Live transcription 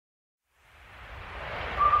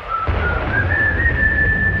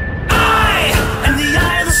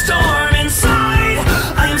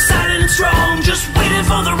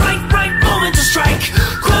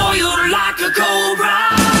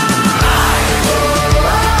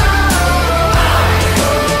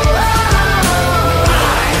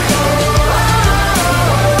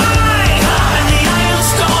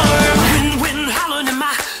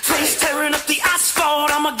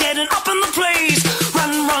standing up in the place.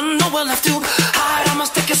 Run, run, nowhere left to hide. I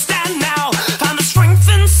must take a stand now.